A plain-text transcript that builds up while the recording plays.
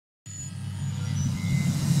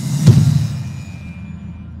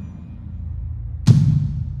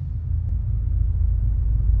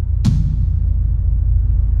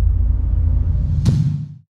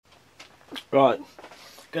Right,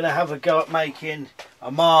 gonna have a go at making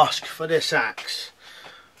a mask for this axe.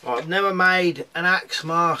 Right, I've never made an axe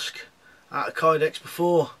mask out of kydex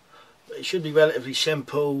before, but it should be relatively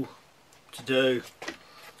simple to do,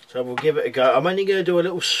 so we'll give it a go. I'm only going to do a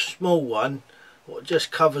little small one what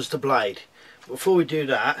just covers the blade. Before we do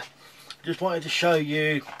that, I just wanted to show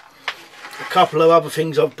you a couple of other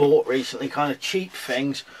things I've bought recently, kind of cheap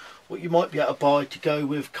things what you might be able to buy to go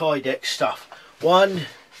with kydex stuff. One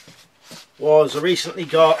was I recently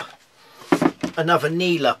got another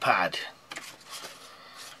kneeler pad.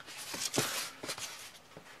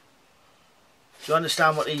 Do you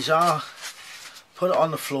understand what these are? Put it on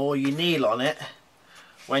the floor, you kneel on it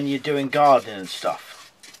when you're doing gardening and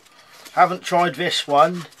stuff. Haven't tried this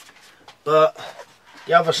one, but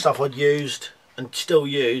the other stuff I'd used and still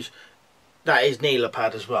use, that is kneeler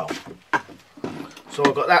pad as well. So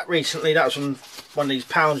I got that recently. That was from one of these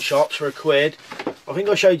pound shops for £1. I think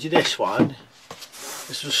I showed you this one.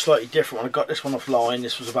 This was a slightly different one. I got this one offline.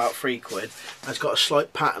 This was about £3. It's got a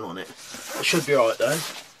slight pattern on it. It should be alright though.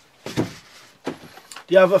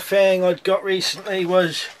 The other thing I'd got recently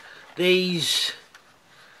was these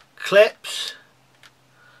clips.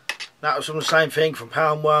 That was from the same thing from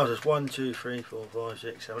Pound Well. There's 1, 2, 3, 4, 5,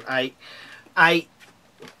 6, 7, 8. 8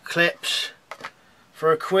 clips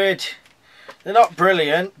for £1. They're not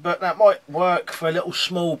brilliant, but that might work for little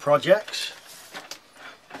small projects.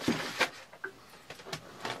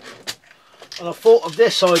 And I thought of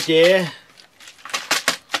this idea,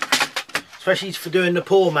 especially for doing the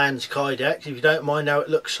poor man's kydex, if you don't mind how it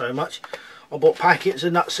looks so much. I bought packets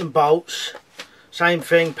of nuts and bolts, same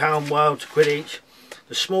thing, Pound Well, £1 each.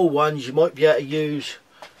 The small ones you might be able to use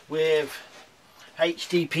with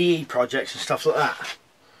HDPE projects and stuff like that.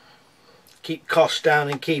 Keep costs down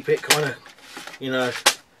and keep it kind of, you know,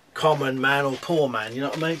 common man or poor man, you know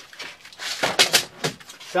what I mean?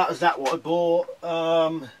 That was what I bought.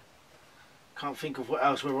 Can't think of what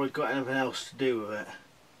else, whether I've got anything else to do with it.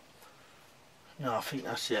 No, I think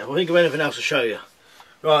that's it. If I think of anything else, I'll show you.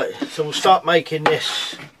 Right, so we'll start making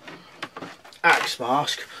this axe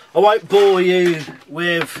mask. I won't bore you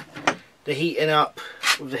with the heating up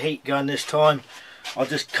with the heat gun this time. I'll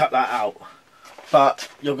just cut that out. But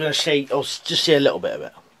you're going to see, I'll just see a little bit of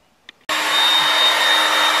it.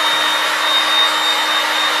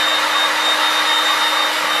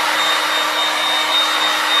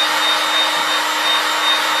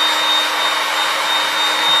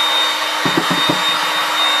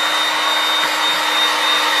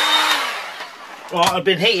 Right, I've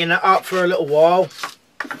been heating that up for a little while.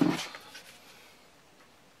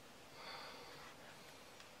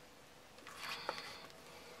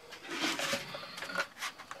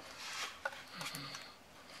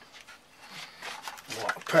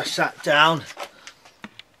 Right, press that down.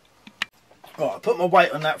 Right, I put my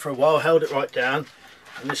weight on that for a while, held it right down,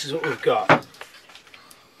 and this is what we've got.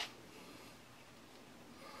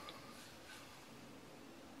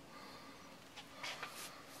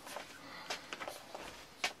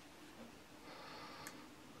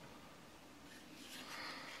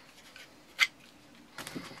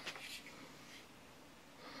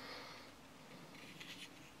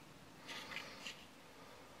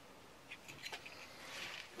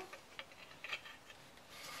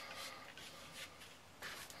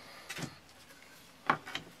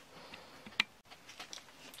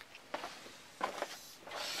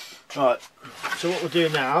 Right, so what we'll do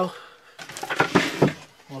now,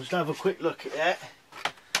 I'll just have a quick look at it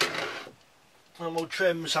and we'll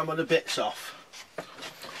trim some of the bits off.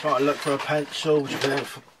 Try to look for a pencil, which I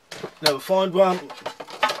never find one.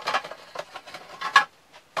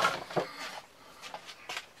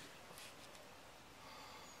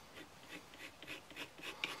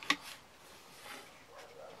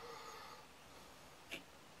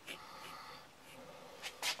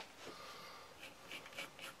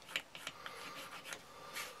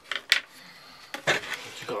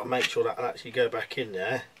 Got to make sure that will actually go back in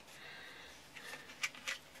there.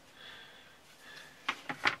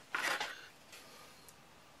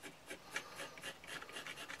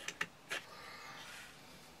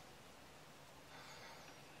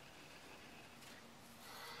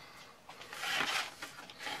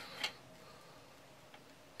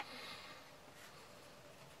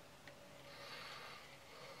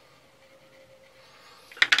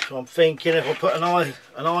 So I'm thinking if I put an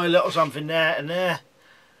eyelet or something there and there,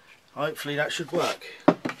 hopefully that should work.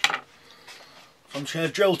 So I'm just going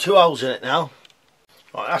to drill 2 holes in it now.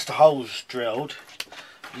 Right, that's the holes drilled.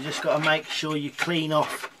 You just got to make sure you clean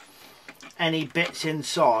off any bits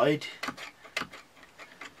inside.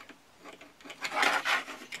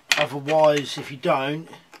 Otherwise, if you don't,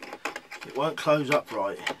 it won't close up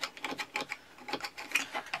right.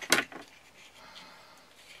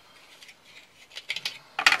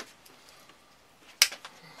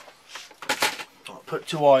 put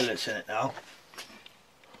 2 eyelets in it now.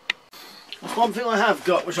 That's one thing I have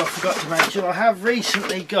got, which I forgot to mention. I have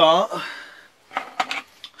recently got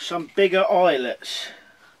some bigger eyelets,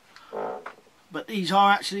 but these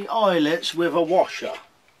are actually eyelets with a washer.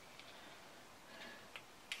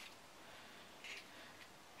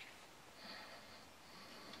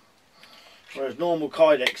 Whereas normal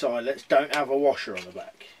kydex eyelets don't have a washer on the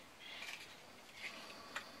back.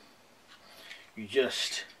 You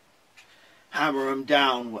just hammer them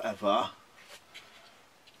down, whatever,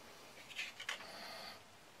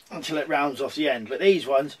 until it rounds off the end. But these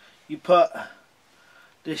ones, you put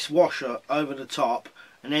this washer over the top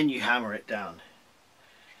and then you hammer it down.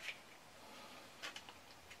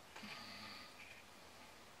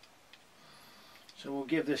 So we'll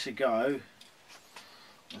give this a go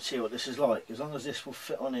and see what this is like. As long as this will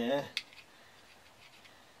fit on here.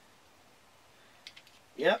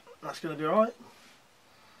 Yep, that's going to be alright.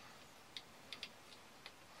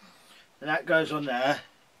 And that goes on there.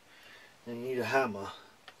 Then you need a hammer.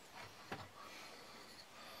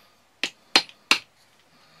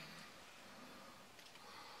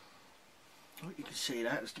 Oh, you can see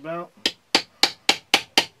that just about.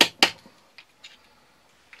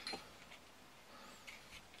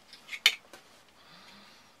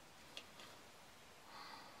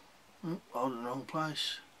 Oh, in the wrong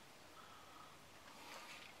place.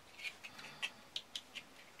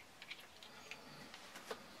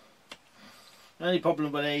 The only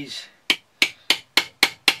problem with these,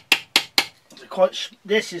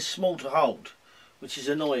 this is small to hold, which is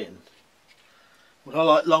annoying. But I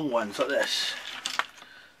like long ones like this.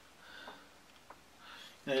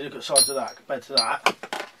 You know, look at the size of that compared to that.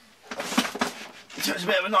 So it's a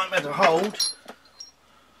bit of a nightmare to hold.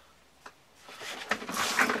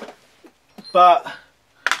 But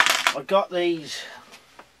I got these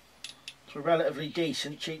for a relatively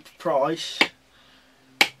decent, cheap price.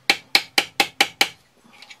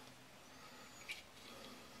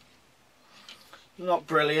 Not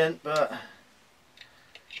brilliant, but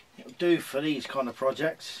it'll do for these kind of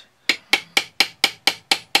projects. It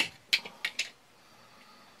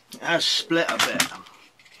has split a bit.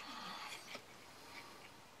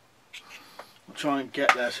 I'll try and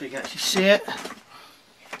get there so you can actually see it.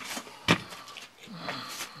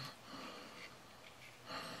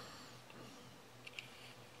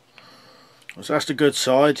 So that's the good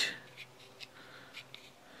side,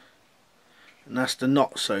 and that's the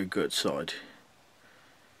not so good side.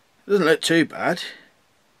 It doesn't look too bad.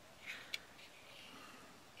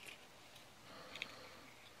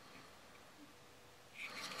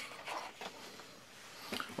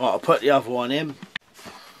 Right, I'll put the other one in.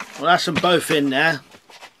 Well, that's them both in there.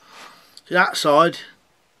 So that side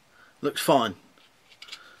looks fine.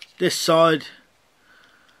 This side,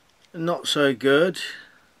 not so good.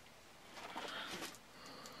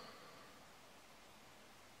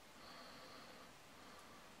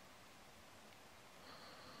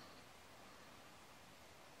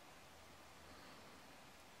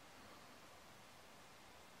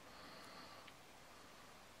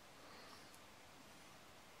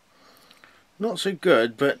 Not so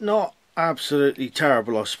good, but not absolutely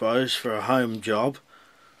terrible, I suppose, for a home job.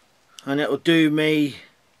 And it'll do me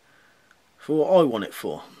for what I want it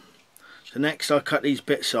for. So next I'll cut these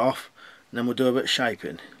bits off and then we'll do a bit of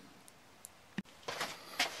shaping.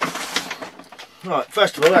 Right,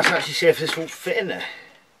 first of all, let's actually see if this will fit in there.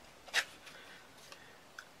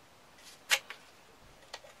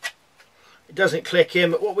 It doesn't click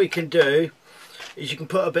in, but what we can do is you can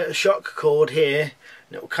put a bit of shock cord here,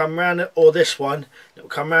 and it will come round, or this one, it will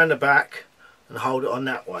come round the back and hold it on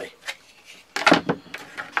that way.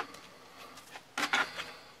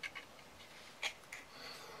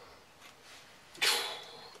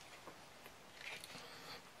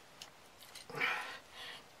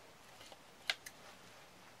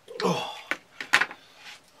 Oh.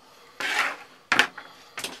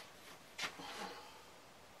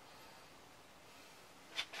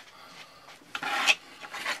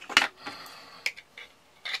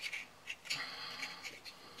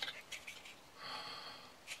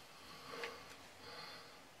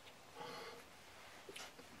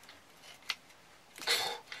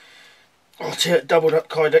 I'll tell you, doubled up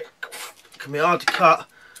kydex can be hard to cut.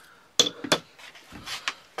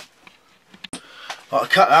 I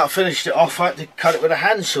cut that, finished it off, I had to cut it with a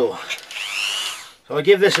handsaw. So I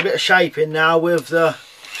give this a bit of shaping now with the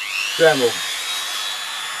Dremel.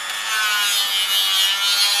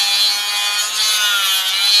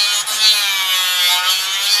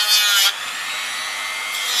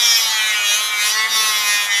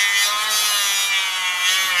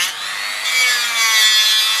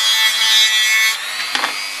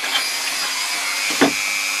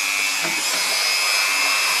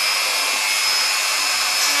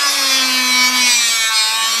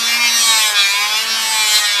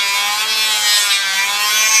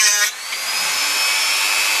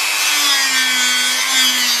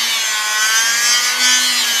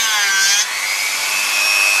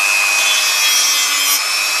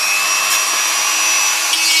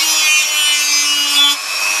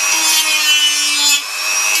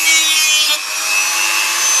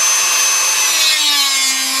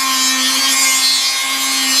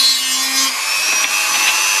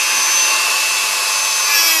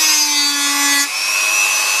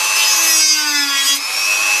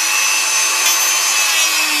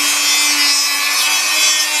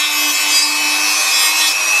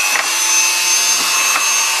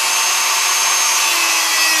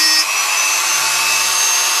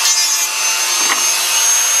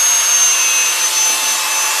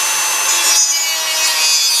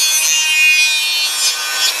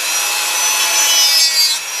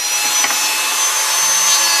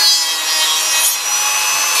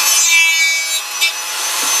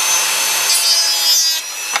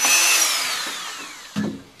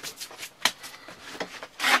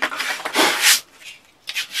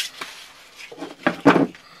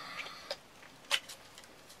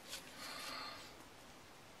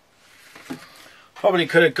 Probably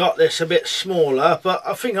could have got this a bit smaller, but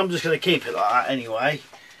I think I'm just going to keep it like that anyway.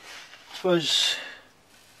 I suppose,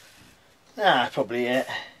 probably it.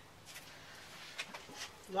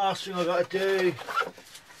 Last thing I've got to do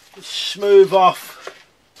is smooth it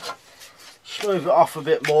off a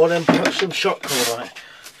bit more, then put some shock cord on it.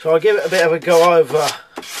 So I'll give it a bit of a go over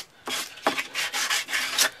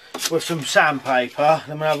with some sandpaper,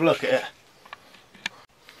 then we'll have a look at it.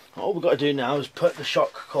 All we've got to do now is put the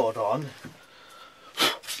shock cord on.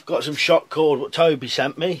 Got some shock cord what Toby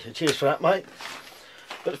sent me, cheers for that, mate.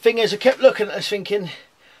 But the thing is, I kept looking at this thinking,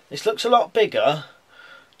 this looks a lot bigger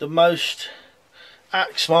than most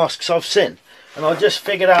axe masks I've seen, and I just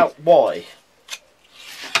figured out why.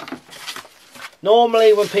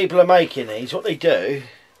 Normally when people are making these, what they do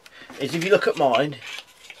is, if you look at mine,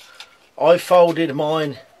 I folded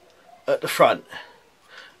mine at the front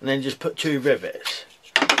and then just put 2 rivets.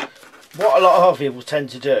 What a lot of people tend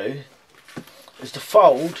to do is the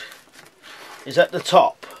fold is at the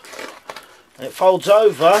top, and it folds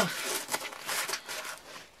over,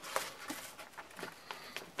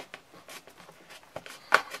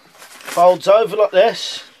 like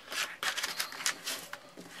this,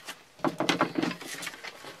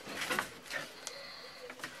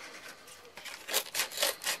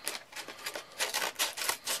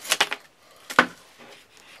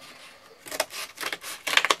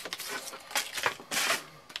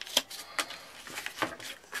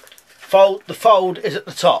 the fold is at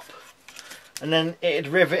the top, and then it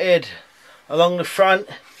riveted along the front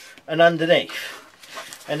and underneath,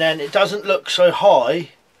 and then it doesn't look so high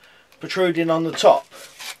protruding on the top.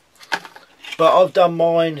 But I've done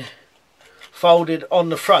mine folded on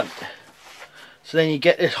the front, so then you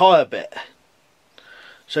get this higher bit.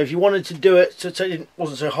 So if you wanted to do it so it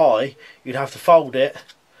wasn't so high, you'd have to fold it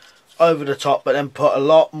over the top, but then put a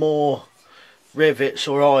lot more rivets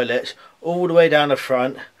or eyelets all the way down the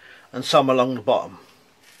front and some along the bottom,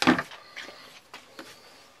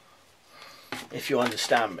 if you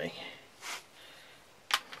understand me.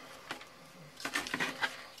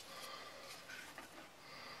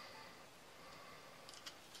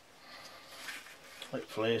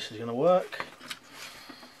 Hopefully this is going to work.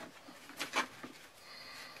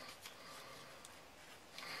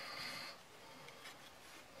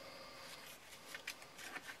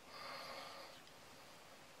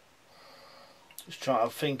 Just trying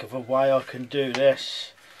to think of a way I can do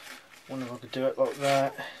this. Wonder if I could do it like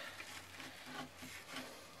that.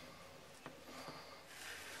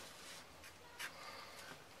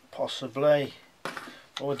 Possibly.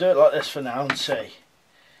 Well, we'll do it like this for now and see.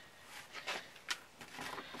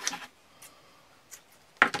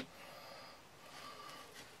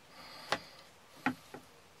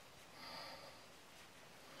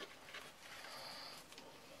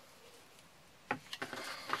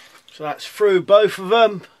 So that's through both of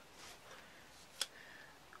them.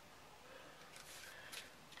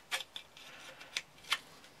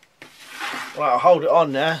 Right, I'll hold it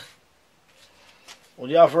on there. Well,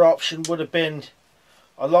 the other option would have been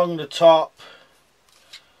along the top,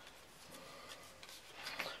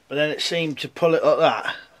 but then it seemed to pull it like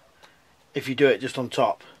that if you do it just on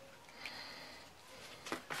top.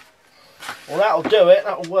 Well, that'll do it,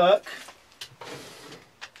 that'll work.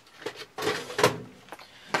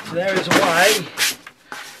 So there is a way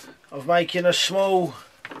of making a small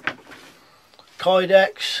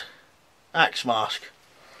kydex axe mask.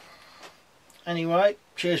 Anyway,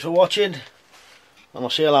 cheers for watching, and I'll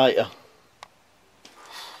see you later.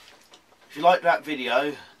 If you liked that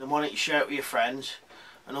video, then why don't you share it with your friends,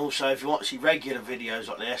 and also if you want to see regular videos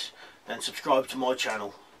like this, then subscribe to my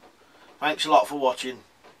channel. Thanks a lot for watching.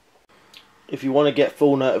 If you want to get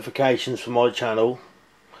full notifications from my channel,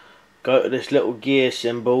 go to this little gear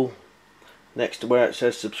symbol next to where it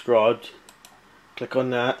says subscribed, click on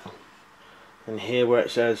that, and here where it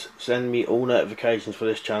says send me all notifications for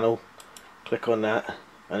this channel, click on that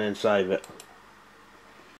and then save it.